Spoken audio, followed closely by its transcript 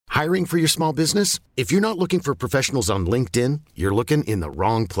Hiring for your small business? If you're not looking for professionals on LinkedIn, you're looking in the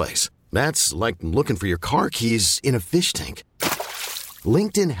wrong place. That's like looking for your car keys in a fish tank.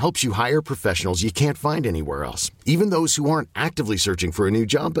 LinkedIn helps you hire professionals you can't find anywhere else, even those who aren't actively searching for a new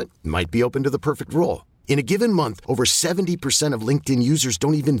job but might be open to the perfect role. In a given month, over 70% of LinkedIn users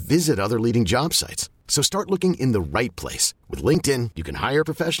don't even visit other leading job sites. So start looking in the right place. With LinkedIn, you can hire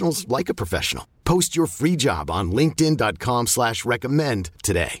professionals like a professional. Post your free job on linkedin.com/recommend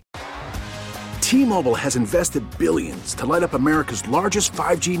today. T-Mobile has invested billions to light up America's largest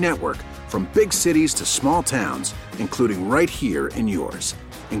 5G network, from big cities to small towns, including right here in yours.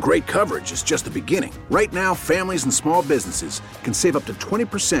 And great coverage is just the beginning. Right now, families and small businesses can save up to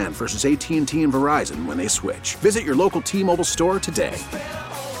 20% versus AT&T and Verizon when they switch. Visit your local T-Mobile store today.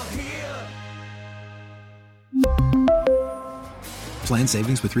 Plan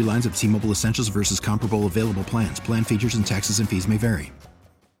savings with 3 lines of T-Mobile Essentials versus comparable available plans. Plan features and taxes and fees may vary.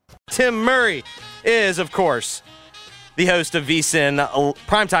 Tim Murray is, of course, the host of VSiN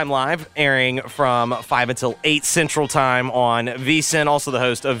Primetime Live, airing from 5 until 8 Central Time on VSiN. Also the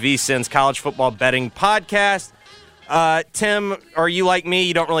host of VSiN's College Football Betting Podcast. Tim, are you like me?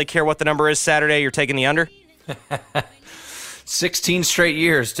 You don't really care what the number is Saturday? You're taking the under? 16 straight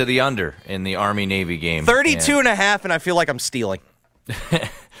years to the under in the Army-Navy game. 32.5, and I feel like I'm stealing.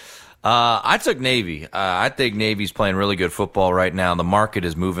 I took Navy. I think Navy's playing really good football right now. The market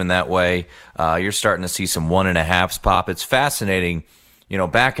is moving that way. You're starting to see some 1.5s pop. It's fascinating. You know,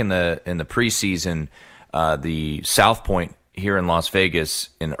 back in the preseason, the South Point here in Las Vegas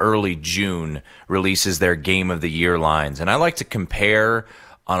in early June releases their Game of the Year lines, and I like to compare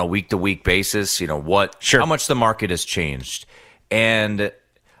on a week-to-week basis. You know how much the market has changed, and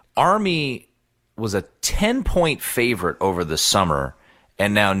Army was a 10-point favorite over the summer.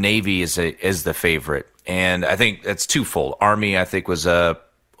 And now Navy is the favorite, and I think that's twofold. Army, I think, was a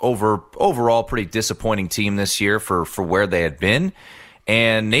overall pretty disappointing team this year for where they had been,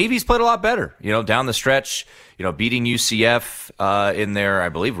 and Navy's played a lot better. You know, down the stretch, beating UCF in their, I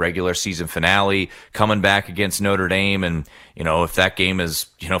believe, regular season finale, coming back against Notre Dame, and if that game is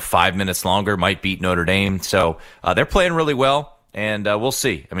 5 minutes longer, might beat Notre Dame. So they're playing really well, and we'll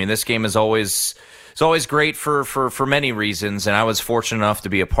see. I mean, this game is always. It's always great for many reasons, and I was fortunate enough to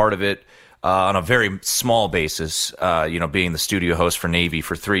be a part of it on a very small basis, being the studio host for Navy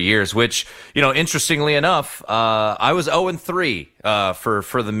for 3 years, which, interestingly enough, I was 0-3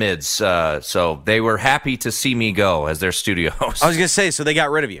 for the Mids, so they were happy to see me go as their studio host. I was going to say, so they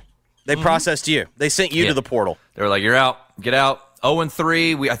got rid of you. They processed you. They sent you to the portal. They were like, you're out. Get out.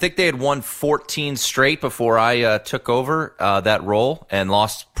 0-3. I think they had won 14 straight before I took over that role and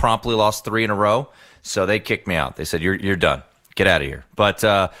promptly lost 3 in a row. So they kicked me out. They said, you're done. Get out of here. But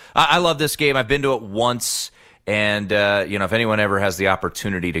I love this game. I've been to it once. And, if anyone ever has the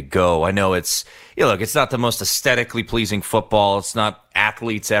opportunity to go, I know it's not the most aesthetically pleasing football. It's not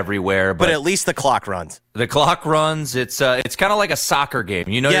athletes everywhere. But at least the clock runs. The clock runs. It's kind of like a soccer game.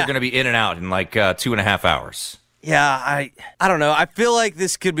 You're going to be in and out in like 2.5 hours. Yeah, I don't know. I feel like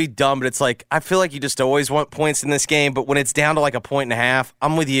this could be dumb, but it's like I feel like you just always want points in this game. But when it's down to like 1.5,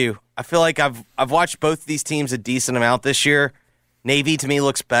 I'm with you. I feel like I've watched both these teams a decent amount this year. Navy to me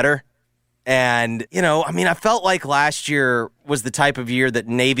looks better, and I felt like last year was the type of year that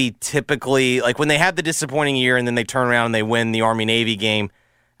Navy typically, like when they had the disappointing year and then they turn around and they win the Army-Navy game.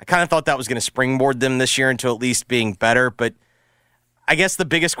 I kind of thought that was going to springboard them this year into at least being better. But I guess the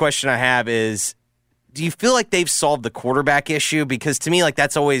biggest question I have is, do you feel like they've solved the quarterback issue? Because to me, like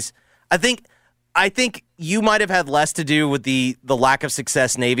that's always, I think you might have had less to do with the lack of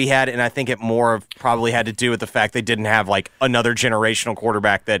success Navy had, and I think it more of probably had to do with the fact they didn't have like another generational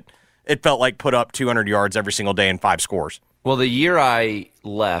quarterback that it felt like put up 200 yards every single day and 5 scores. Well, the year I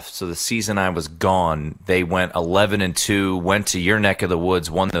left, so the season I was gone, they went 11-2, went to your neck of the woods,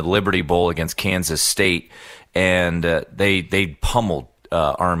 won the Liberty Bowl against Kansas State, and they pummeled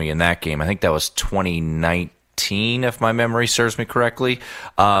Army in that game. I think that was 2019, if my memory serves me correctly,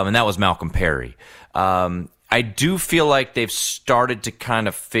 and that was Malcolm Perry. I do feel like they've started to kind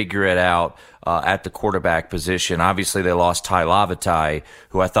of figure it out at the quarterback position. Obviously, they lost Ty Lavatai,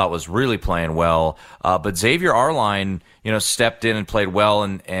 who I thought was really playing well, but Xavier Arline, stepped in and played well,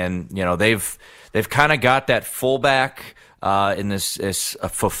 and they've kind of got that fullback in this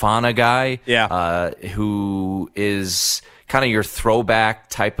Fofana guy, who is kind of your throwback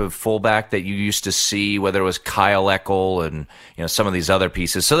type of fullback that you used to see, whether it was Kyle Eckel and some of these other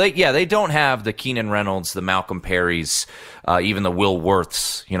pieces. So they don't have the Keenan Reynolds, the Malcolm Perrys, even the Will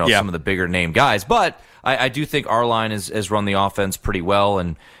Worths, some of the bigger name guys. But I do think Arline has run the offense pretty well,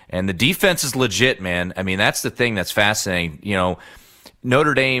 and the defense is legit, man. I mean, that's the thing that's fascinating.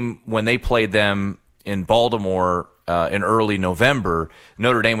 Notre Dame, when they played them in Baltimore in early November,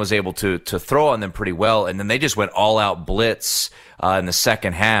 Notre Dame was able to throw on them pretty well, and then they just went all-out blitz in the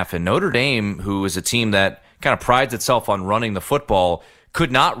second half. And Notre Dame, who is a team that kind of prides itself on running the football,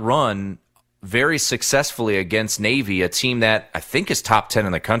 could not run very successfully against Navy, a team that I think is top 10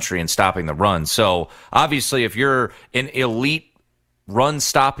 in the country in stopping the run. So obviously, if you're an elite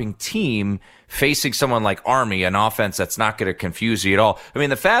run-stopping team facing someone like Army, an offense that's not going to confuse you at all. I mean,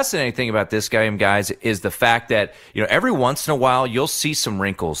 the fascinating thing about this game, guys, is the fact that, every once in a while you'll see some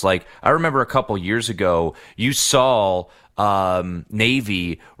wrinkles. Like, I remember a couple years ago, you saw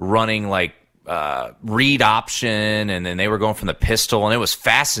Navy running like read option, and then they were going from the pistol, and it was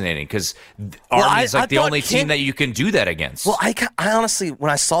fascinating because Army is like the only team that you can do that against. Well, I honestly,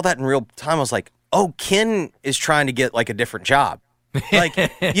 when I saw that in real time, I was like, oh, Ken is trying to get like a different job. Like,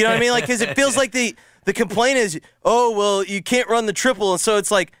 you know what I mean? Like, because it feels like the complaint is, oh, well, you can't run the triple. And so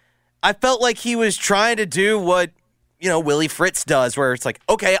it's like, I felt like he was trying to do what, Willie Fritz does, where it's like,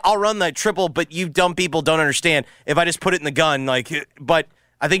 okay, I'll run that triple, but you dumb people don't understand if I just put it in the gun. Like, but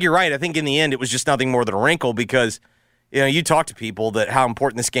I think you're right. I think in the end, it was just nothing more than a wrinkle because, you talk to people that how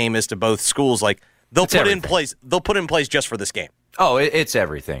important this game is to both schools. Like, they'll put it in place just for this game. Oh, it's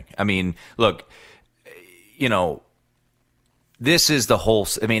everything. I mean, look, this is the whole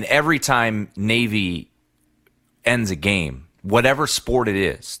 – I mean, every time Navy ends a game, whatever sport it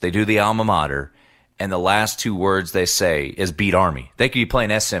is, they do the alma mater, and the last two words they say is beat Army. They could be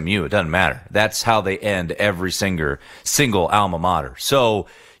playing SMU. It doesn't matter. That's how they end every single alma mater. So,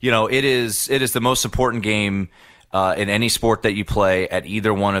 it is the most important game in any sport that you play at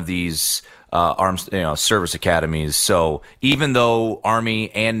either one of these arms, service academies. So even though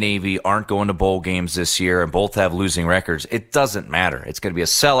Army and Navy aren't going to bowl games this year and both have losing records, it doesn't matter. It's going to be a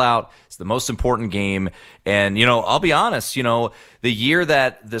sellout. It's the most important game. And, I'll be honest, the year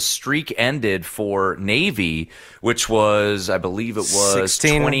that the streak ended for Navy, which was, I believe it was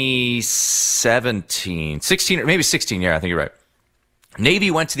 2017, 16, or maybe 16 year. I think you're right.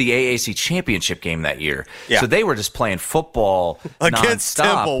 Navy went to the AAC championship game that year. Yeah. So they were just playing football against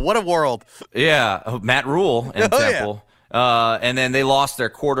nonstop. Temple. What a world. Yeah. Matt Rule in Temple. Yeah. And then they lost their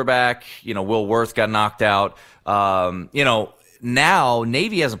quarterback. Will Worth got knocked out. Now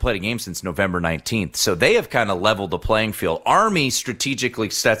Navy hasn't played a game since November 19th. So they have kind of leveled the playing field. Army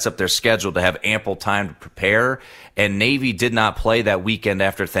strategically sets up their schedule to have ample time to prepare. And Navy did not play that weekend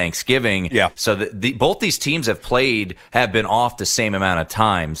after Thanksgiving. Yeah. So both these teams have been off the same amount of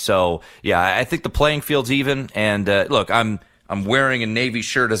time. So, yeah, I think the playing field's even. And, look, I'm wearing a Navy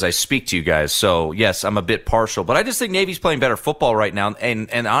shirt as I speak to you guys. So, yes, I'm a bit partial. But I just think Navy's playing better football right now.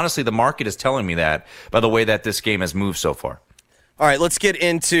 And honestly, the market is telling me that by the way that this game has moved so far. All right, let's get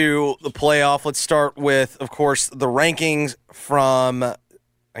into the playoff. Let's start with, of course, the rankings from,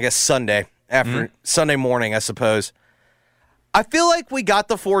 I guess, Sunday. Sunday morning, I suppose. I feel like we got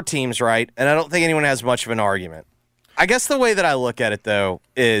the four teams right, and I don't think anyone has much of an argument. I guess the way that I look at it, though,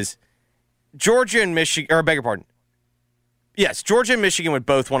 is Georgia and Michigan, or I beg your pardon. Yes, Georgia and Michigan would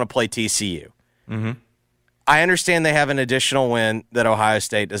both want to play TCU. Mm-hmm. I understand they have an additional win that Ohio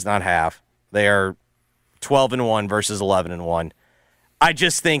State does not have. They are 12-1 versus 11-1. I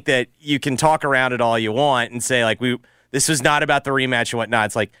just think that you can talk around it all you want and say, like, this was not about the rematch and whatnot.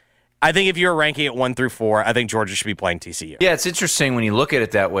 It's like, I think if you're ranking it 1 through 4, I think Georgia should be playing TCU. Yeah, it's interesting when you look at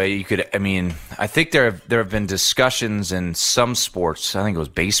it that way. I think there have been discussions in some sports, I think it was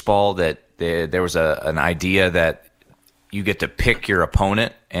baseball, that there was an idea that you get to pick your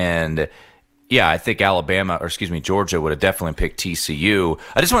opponent. And, yeah, I think Georgia would have definitely picked TCU.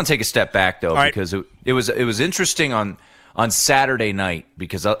 I just want to take a step back, though, because it was interesting on Saturday night,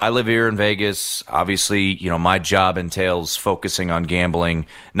 because I live here in Vegas. Obviously, my job entails focusing on gambling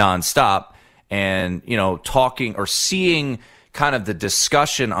nonstop, and, talking or seeing kind of the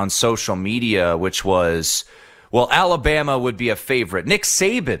discussion on social media, which was, well, Alabama would be a favorite. Nick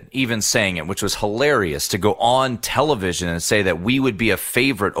Saban even saying it, which was hilarious, to go on television and say that we would be a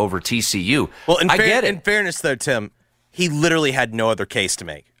favorite over TCU. Well, I get it. In fairness, though, Tim, he literally had no other case to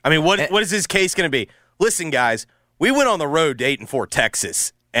make. I mean, what is his case going to be? Listen, guys, we went on the road to 8-4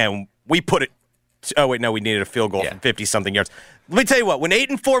 Texas, and we put it – oh, wait, no, we needed a field goal from 50-something yards. Let me tell you what, when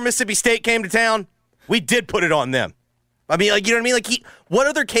 8-4 Mississippi State came to town, we did put it on them. I mean, like, you know what I mean? Like, what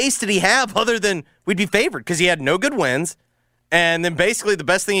other case did he have other than we'd be favored? Because he had no good wins, and then basically the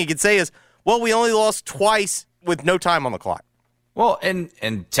best thing he could say is, well, we only lost twice with no time on the clock. Well, and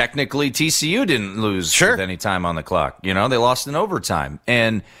technically TCU didn't lose with any time on the clock. They lost in overtime.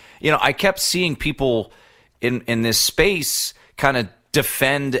 And, I kept seeing people – in this space kind of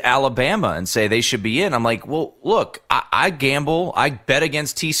defend Alabama and say they should be in. I'm like, well, look, I gamble. I bet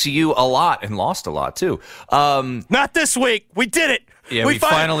against TCU a lot and lost a lot too. Not this week. We did it. Yeah, we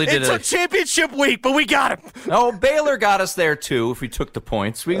finally did it. It took championship week, but we got him. Oh, Baylor got us there too. If we took the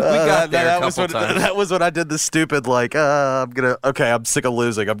points, we got there a couple times. That was when I did the stupid I'm sick of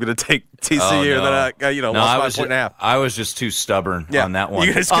losing. I'm gonna take TCU. Oh, no. And then I lost my point and a half. I was just too stubborn on that one.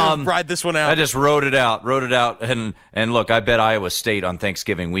 You guys gonna ride this one out. I just wrote it out, and look, I bet Iowa State on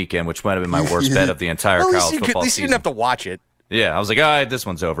Thanksgiving weekend, which might have been my worst bet of the entire college football season. At least you didn't have to watch it. Yeah, I was like, all right, this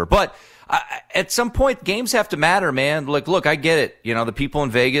one's over. But at some point, games have to matter, man. Look, I get it. The people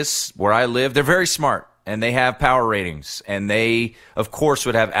in Vegas, where I live, they're very smart, and they have power ratings, and they, of course,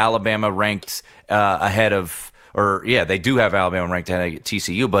 would have Alabama ranked ahead of, they do have Alabama ranked ahead of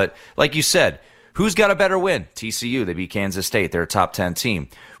TCU. But like you said, who's got a better win? TCU. They beat Kansas State. They're a top 10 team.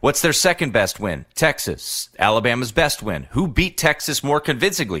 What's their second best win? Texas. Alabama's best win. Who beat Texas more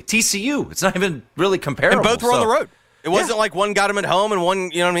convincingly? TCU. It's not even really comparable. And both were on the road. It wasn't like one got them at home and one,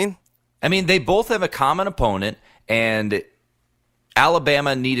 you know what I mean? I mean, they both have a common opponent, and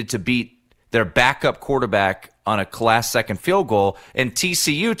Alabama needed to beat their backup quarterback on a last-second field goal, and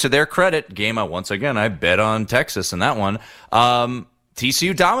TCU, to their credit, once again, I bet on Texas in that one,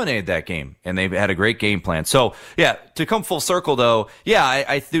 TCU dominated that game, and they had a great game plan. So, yeah, to come full circle, though,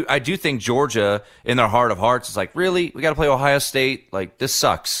 I do think Georgia, in their heart of hearts, is like, really? We got to play Ohio State? Like, this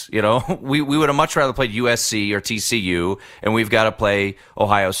sucks, We would have much rather played USC or TCU, and we've got to play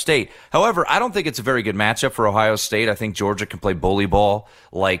Ohio State. However, I don't think it's a very good matchup for Ohio State. I think Georgia can play bully ball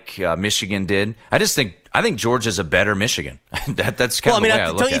like Michigan did. I think Georgia's a better Michigan. That's kind of the way I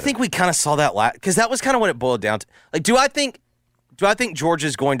look at it. Don't you think we kind of saw that last? Because that was kind of what it boiled down to. Like, do I think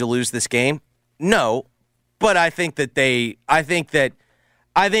Georgia's going to lose this game? No, but I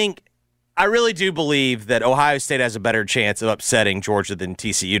really do believe that Ohio State has a better chance of upsetting Georgia than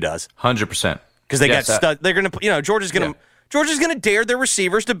TCU does. 100%. Because they got stuck. They're going to, Georgia's going to dare their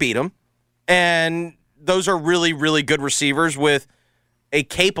receivers to beat them, and those are really, really good receivers with a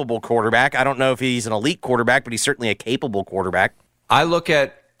capable quarterback. I don't know if he's an elite quarterback, but he's certainly a capable quarterback. I look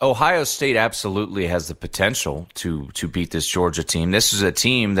at Ohio State absolutely has the potential to beat this Georgia team. This is a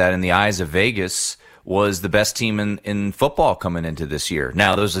team that, in the eyes of Vegas, was the best team in football coming into this year.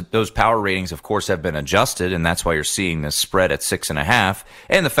 Now, those power ratings, of course, have been adjusted, and that's why you're seeing this spread at 6.5.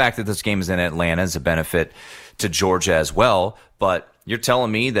 And the fact that this game is in Atlanta is a benefit to Georgia as well. But you're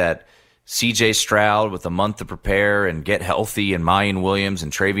telling me that C.J. Stroud, with a month to prepare and get healthy, and Mayan Williams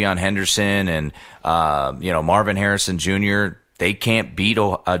and Travion Henderson and Marvin Harrison Jr., they can't beat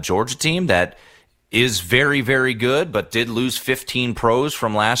a Georgia team that is very, very good, but did lose 15 pros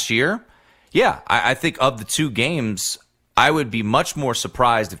from last year? Yeah, I think of the two games, I would be much more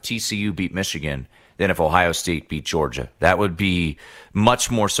surprised if TCU beat Michigan than if Ohio State beat Georgia. That would be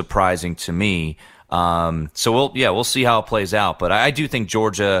much more surprising to me. So we'll see how it plays out. But I do think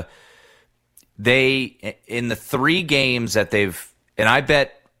Georgia, in the three games that and I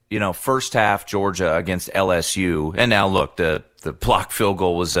bet, first half Georgia against LSU, and now look, the block field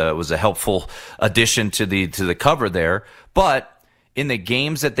goal was a helpful addition to the cover there. But in the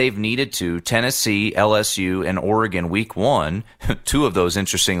games that they've needed to, Tennessee, LSU, and Oregon week 1, two of those,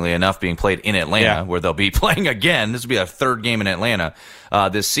 interestingly enough, being played in Atlanta, where they'll be playing again. This will be their third game in Atlanta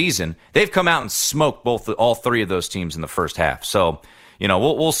this season. They've come out and smoked all three of those teams in the first half. So,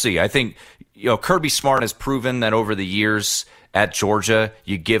 we'll see. I think Kirby Smart has proven that over the years at Georgia,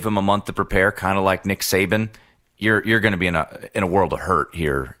 you give him a month to prepare, kind of like Nick Saban. You're going to be in a world of hurt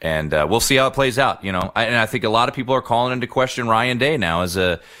here, and we'll see how it plays out. And I think a lot of people are calling into question Ryan Day now as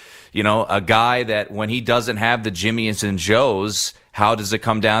a guy that, when he doesn't have the Jimmies and Joes, how does it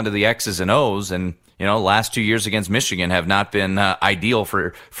come down to the X's and O's? And last 2 years against Michigan have not been ideal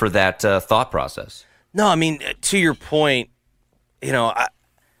for that thought process. No, I mean, to your point,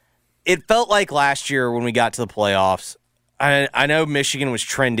 it felt like last year when we got to the playoffs. I know Michigan was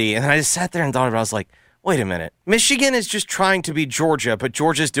trendy, and I just sat there and thought about it. I was like, wait a minute. Michigan is just trying to beat Georgia, but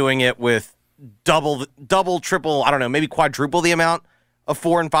Georgia's doing it with double, triple, I don't know, maybe quadruple the amount of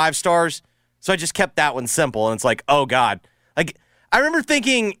 4 and 5 stars. So I just kept that one simple, and it's like, oh, God. Like, I remember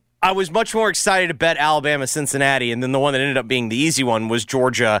thinking I was much more excited to bet Alabama-Cincinnati, and then the one that ended up being the easy one was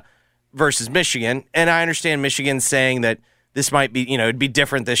Georgia versus Michigan. And I understand Michigan saying that this might be, it'd be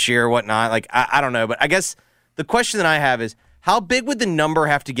different this year or whatnot. Like, I don't know. But I guess the question that I have is, how big would the number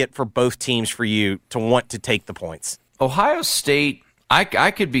have to get for both teams for you to want to take the points? Ohio State, I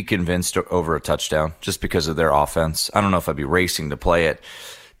could be convinced over a touchdown just because of their offense. I don't know if I'd be racing to play it.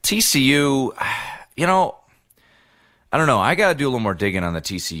 TCU, I don't know. I got to do a little more digging on the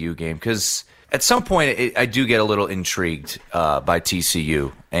TCU game because at some point, I do get a little intrigued by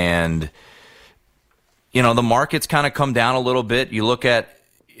TCU. And, the market's kind of come down a little bit. You look at,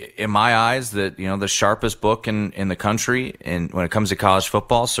 in my eyes, that the sharpest book in the country, and when it comes to college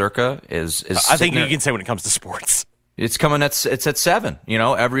football, Circa is. I think you can say when it comes to sports, it's at 7.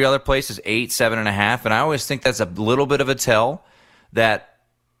 Every other place is 8, 7.5, and I always think that's a little bit of a tell that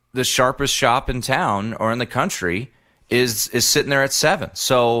the sharpest shop in town or in the country is sitting there at 7.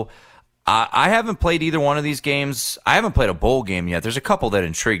 So I haven't played either one of these games. I haven't played a bowl game yet. There's a couple that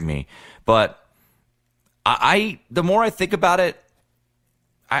intrigue me, but the more I think about it,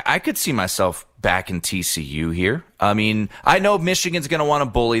 I could see myself back in TCU here. I mean, I know Michigan's going to want to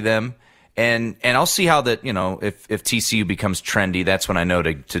bully them, and I'll see how that, if TCU becomes trendy, that's when I know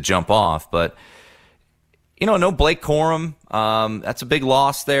to jump off. But, no Blake Corum. That's a big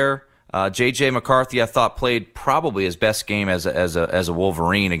loss there. J.J. McCarthy, I thought, played probably his best game as a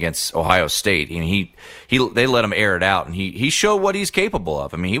Wolverine against Ohio State. They let him air it out, and he showed what he's capable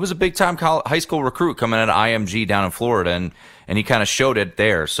of. I mean, he was a big-time high school recruit coming out of IMG down in Florida, and he kind of showed it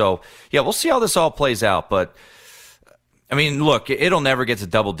there. So, yeah, we'll see how this all plays out. But, I mean, look, it'll never get to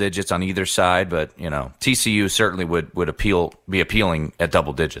double digits on either side, but, TCU certainly would be appealing at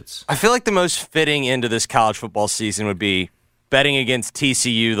double digits. I feel like the most fitting into this college football season would be betting against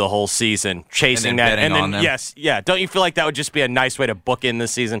TCU the whole season, chasing that, and then yes, yeah. Don't you feel like that would just be a nice way to book in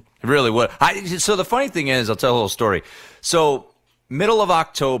this season? It really would. So the funny thing is, I'll tell a little story. So middle of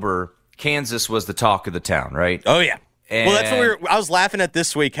October, Kansas was the talk of the town, right? Oh yeah. Well, that's what I was laughing at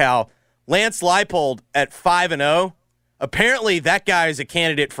this week. How Lance Leipold at 5-0. Apparently, that guy is a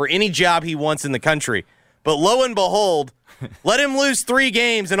candidate for any job he wants in the country. But lo and behold, let him lose 3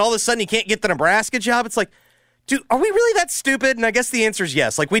 games, and all of a sudden he can't get the Nebraska job. It's like, dude, are we really that stupid? And I guess the answer is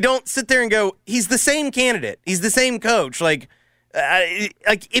yes. Like, we don't sit there and go, he's the same candidate. He's the same coach. Like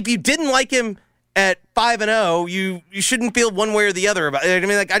if you didn't like him at 5-0, you shouldn't feel one way or the other about it. I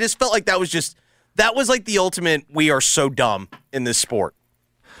mean, like, I just felt like that was like the ultimate, we are so dumb in this sport.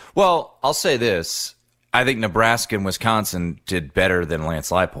 Well, I'll say this. I think Nebraska and Wisconsin did better than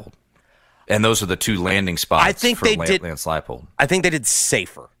Lance Leipold. And those are the 2 landing spots Lance Leipold. I think they did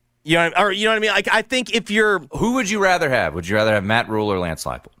safer. You know what I mean? Like, I think if you're... Who would you rather have? Would you rather have Matt Rule or Lance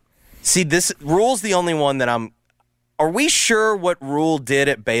Leipold? See, this Rule's the only one that I'm... Are we sure what Rule did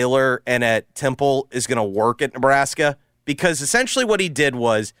at Baylor and at Temple is going to work at Nebraska? Because essentially what he did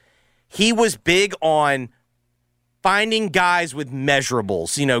was he was big on finding guys with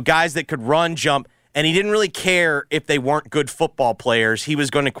measurables, guys that could run, jump, and he didn't really care if they weren't good football players. He was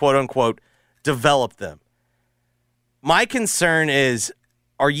going to, quote-unquote, develop them. My concern is,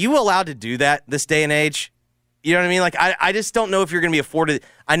 are you allowed to do that this day and age? You know what I mean? Like, I just don't know if you're going to be afforded.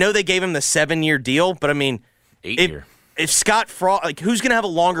 I know they gave him the 7-year deal, but I mean, 8-year. If Scott Frost, like, who's going to have a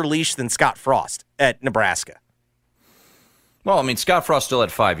longer leash than Scott Frost at Nebraska? Well, I mean, Scott Frost still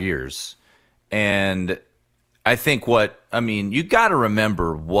had 5 years. And I think you got to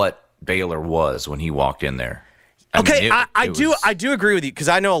remember what Baylor was when he walked in there. I do agree with you, because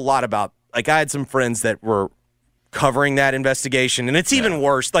I know a lot about, like, I had some friends that were covering that investigation, and it's even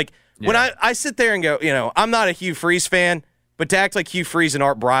worse. Like, when I sit there and go, I'm not a Hugh Freeze fan, but to act like Hugh Freeze and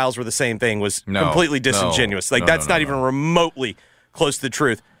Art Briles were the same thing was completely disingenuous. That's not even remotely close to the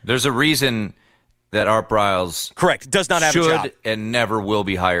truth. There's a reason that Art Briles does not have a job and never will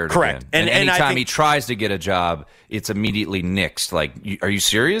be hired again. And anytime he tries to get a job, it's immediately nixed. Like, are you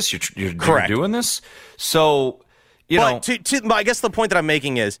serious? You're doing this? So, I guess the point that I'm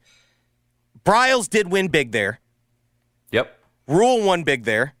making is Briles did win big there. Yep. Rule won big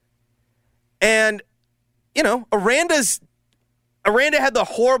there. And, Aranda had the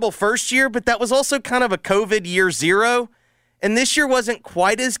horrible first year, but that was also kind of a COVID year 0. And this year wasn't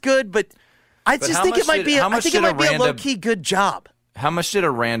quite as good, but I think it might be a low-key good job. How much did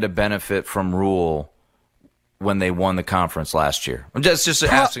Aranda benefit from Rule when they won the conference last year? I'm just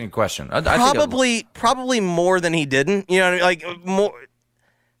asking a question. Probably more than he didn't. You know, like more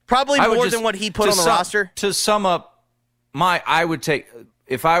than what he put on the roster. To sum up, I would take,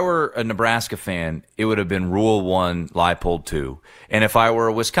 if I were a Nebraska fan, it would have been Rule 1, Leipold 2. And if I were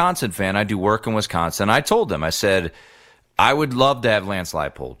a Wisconsin fan, I do work in Wisconsin. I told them, I said, I would love to have Lance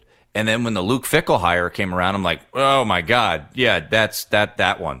Leipold. And then when the Luke Fickell hire came around, I'm like, oh my God, yeah, that's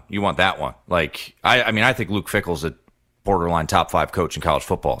that one. You want that one? Like, I think Luke Fickell's a borderline top 5 coach in college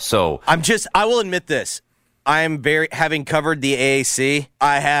football. So I will admit this. I am having covered the AAC,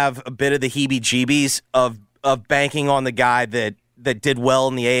 I have a bit of the heebie-jeebies of banking on the guy that did well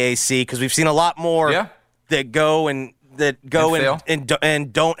in the AAC, because we've seen a lot more that go and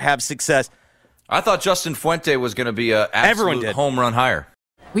don't have success. I thought Justin Fuente was going to be an absolute home run hire.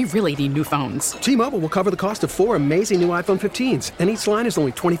 We really need new phones. T-Mobile will cover the cost of 4 amazing new iPhone 15s, and each line is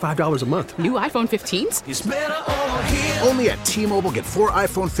only $25 a month. New iPhone 15s? It's better over here. Only at T-Mobile, get 4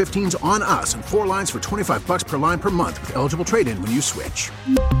 iPhone 15s on us and 4 lines for $25 per line per month with eligible trade-in when you switch.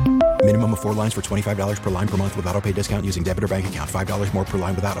 Minimum of 4 lines for $25 per line per month with autopay discount using debit or bank account. $5 more per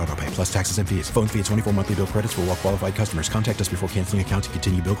line without autopay, plus taxes and fees. Phone fee at 24 monthly bill credits for well-qualified customers. Contact us before canceling account to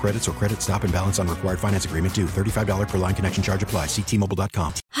continue bill credits or credit stop and balance on required finance agreement due. $35 per line connection charge applies. See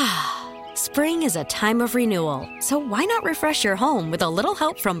T-Mobile.com. Spring is a time of renewal, so why not refresh your home with a little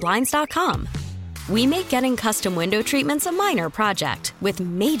help from Blinds.com? We make getting custom window treatments a minor project with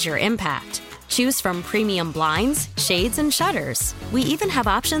major impact. Choose from premium blinds, shades, and shutters. We even have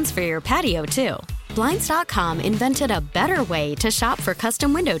options for your patio, too. Blinds.com invented a better way to shop for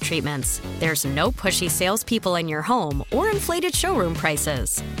custom window treatments. There's no pushy salespeople in your home or inflated showroom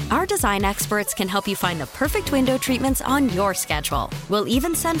prices. Our design experts can help you find the perfect window treatments on your schedule. We'll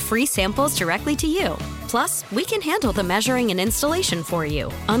even send free samples directly to you. Plus, we can handle the measuring and installation for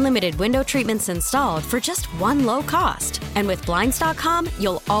you. Unlimited window treatments installed for just one low cost. And with Blinds.com,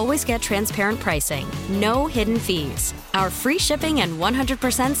 you'll always get transparent pricing. No hidden fees. Our free shipping and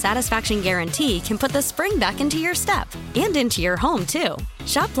 100% satisfaction guarantee can put the spring back into your step and into your home, too.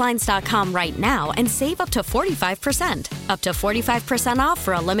 Shop Blinds.com right now and save up to 45%. Up to 45% off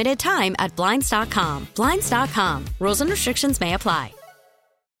for a limited time at Blinds.com. Blinds.com. Rules and restrictions may apply.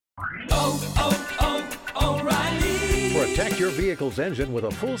 O'Reilly. Protect your vehicle's engine with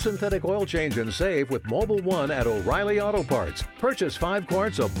a full synthetic oil change and save with Mobil 1 at O'Reilly Auto Parts. Purchase 5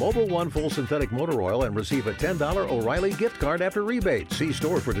 quarts of Mobil 1 full synthetic motor oil and receive a $10 O'Reilly gift card after rebate. See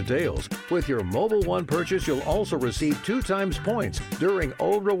store for details. With your Mobil 1 purchase, you'll also receive 2 times points during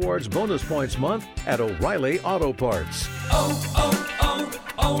O Rewards Bonus Points Month at O'Reilly Auto Parts.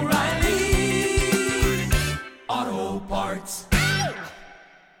 O'Reilly Auto Parts.